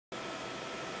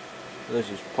This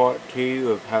is part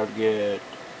 2 of how to get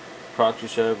proxy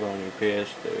server on your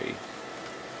ps3.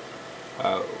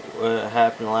 What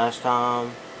happened last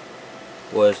time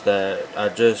was that I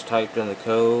just typed in the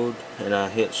code and I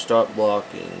hit start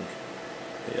blocking.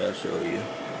 Yeah, I'll show you.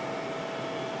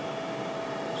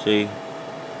 See,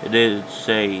 it did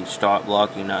say start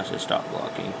blocking, not say stop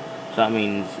blocking. So that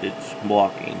means it's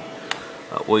blocking.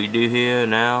 What you do here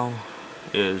now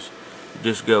is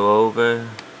just go over.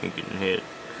 You can hit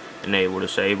enable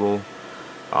disable.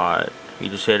 You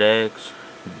just hit X.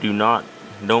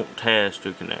 Don't test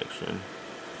your connection.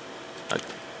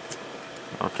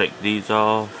 I'll take these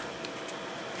off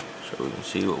so we can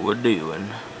see what we're doing.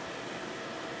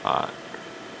 You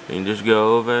can just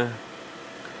go over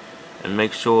and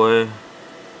make sure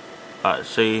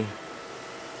see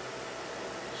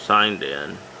signed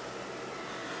in.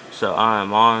 So I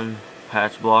am on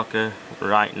patch blocker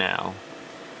right now.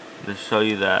 Just show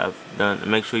you that I've done.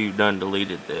 Make sure you've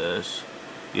deleted this.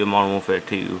 Your Modern Warfare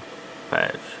 2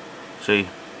 patch. See,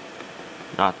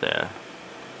 not there.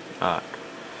 Alright.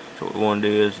 So what we want to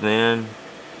do is then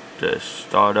just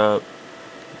start up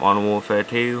Modern Warfare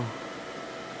 2.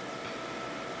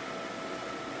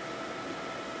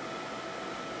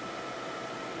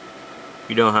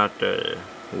 You don't have to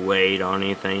wait on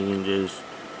anything. You can just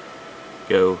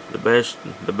go.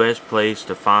 The best place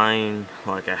to find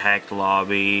like a hacked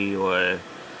lobby or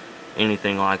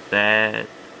anything like that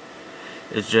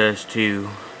is just to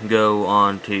go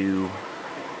onto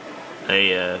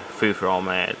a free-for-all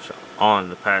match on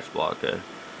the patch blocker.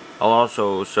 I'll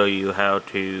also show you how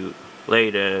to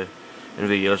later in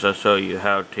videos. I'll show you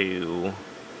how to,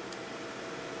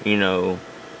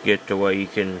 get to where you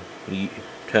can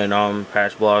turn on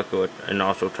patch blocker and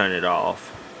also turn it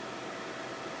off.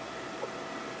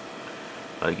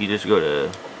 Like, you just go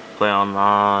to play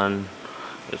online.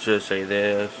 It should say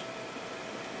this.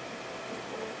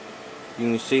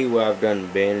 You can see where I've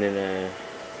been in a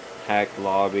hacked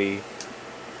lobby.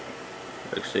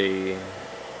 Like, see,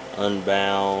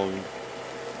 Unbound.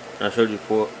 I showed you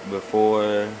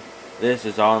before. This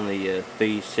is on the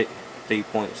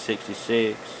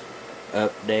 3.66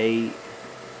 update.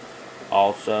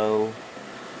 Also,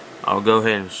 I'll go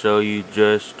ahead and show you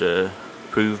just to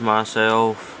prove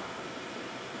myself.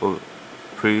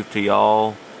 Prove to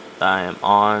y'all that I am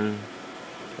on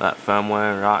that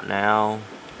firmware right now.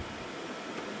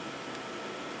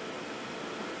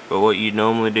 But what you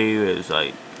normally do is,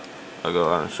 like, I'll go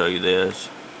ahead and show you this.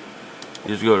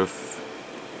 You just go to,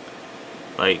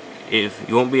 if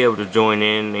you won't be able to join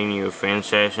in your friend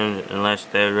sessions unless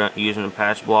they're using a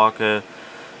patch blocker.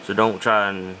 So don't try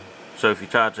and, so if you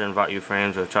try to invite your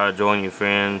friends or try to join your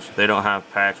friends, they don't have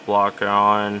patch blocker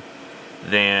on,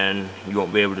 then you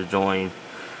won't be able to join.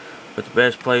 But the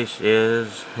best place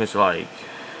is, it's like,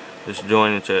 just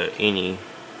join into any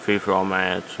free-for-all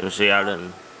match. And see, I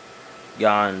done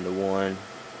got into one.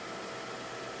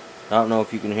 I don't know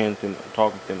if you can hear him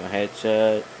talking through my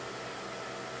headset.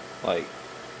 Like,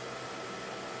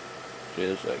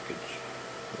 just like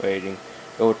it's waiting.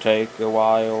 It'll take a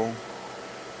while.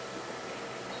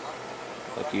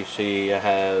 Like you see, I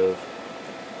have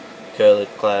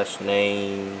colored class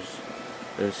names.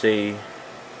 And see,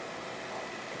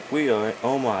 we are,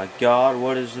 oh my god,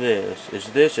 what is this? Is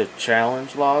this a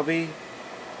challenge lobby?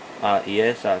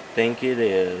 Yes, I think it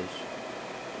is.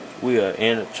 We are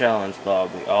in a challenge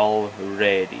lobby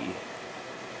already.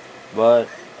 But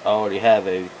I already have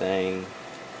everything.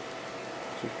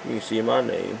 So you can see my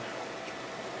name.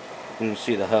 You can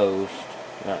see the host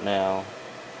right now.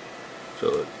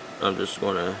 So I'm just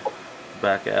gonna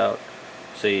back out.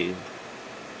 See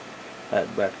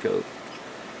that bat coat.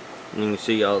 You can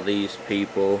see all these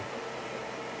people.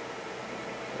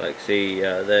 Like, see,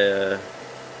 they're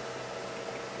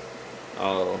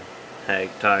all hack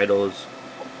titles.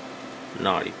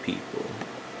 Naughty people.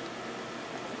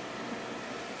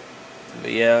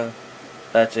 But yeah,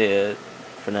 that's it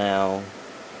for now.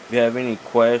 If you have any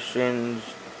questions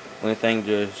or anything,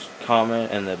 just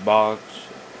comment in the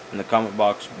comment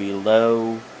box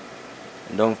below.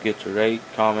 And don't forget to rate,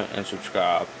 comment, and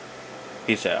subscribe.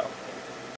 Peace out.